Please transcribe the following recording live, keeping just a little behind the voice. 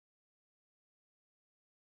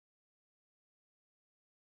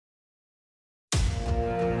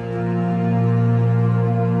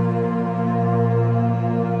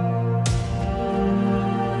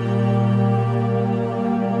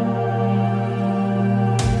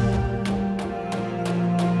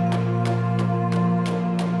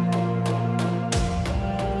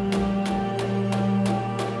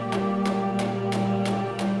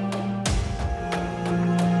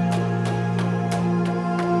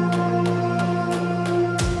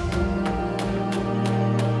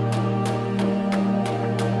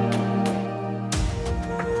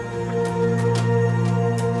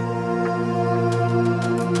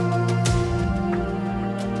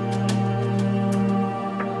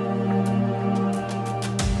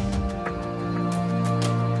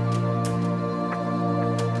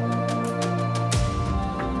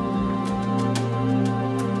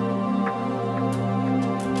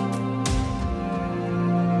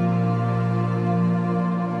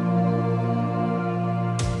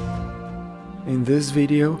In this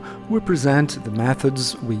video, we present the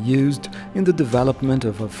methods we used in the development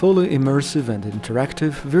of a fully immersive and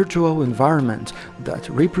interactive virtual environment that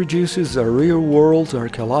reproduces a real-world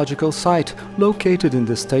archaeological site located in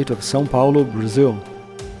the state of Sao Paulo, Brazil.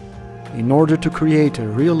 In order to create a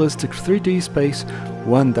realistic 3D space,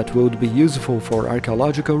 one that would be useful for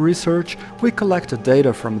archaeological research, we collected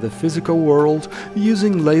data from the physical world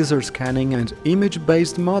using laser scanning and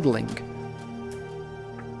image-based modeling.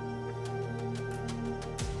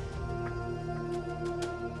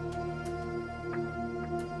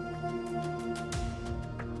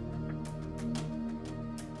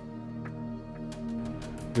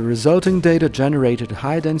 The resulting data generated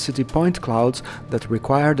high-density point clouds that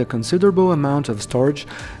required a considerable amount of storage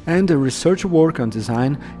and a research work on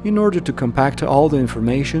design in order to compact all the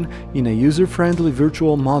information in a user-friendly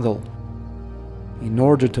virtual model. In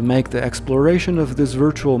order to make the exploration of this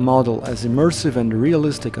virtual model as immersive and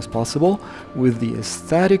realistic as possible, with the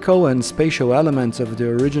aesthetical and spatial elements of the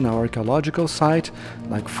original archaeological site,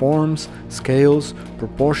 like forms, scales,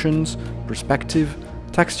 proportions, perspective,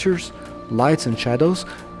 textures, lights and shadows,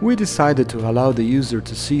 we decided to allow the user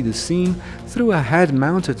to see the scene through a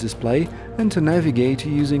head-mounted display and to navigate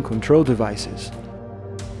using control devices.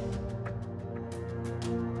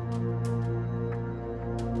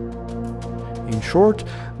 In short,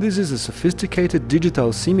 this is a sophisticated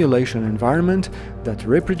digital simulation environment that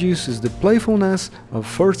reproduces the playfulness of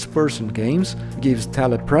first-person games, gives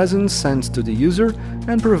telepresence sense to the user,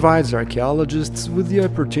 and provides archaeologists with the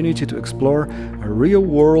opportunity to explore a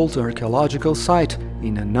real-world archaeological site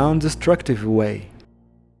in a non-destructive way.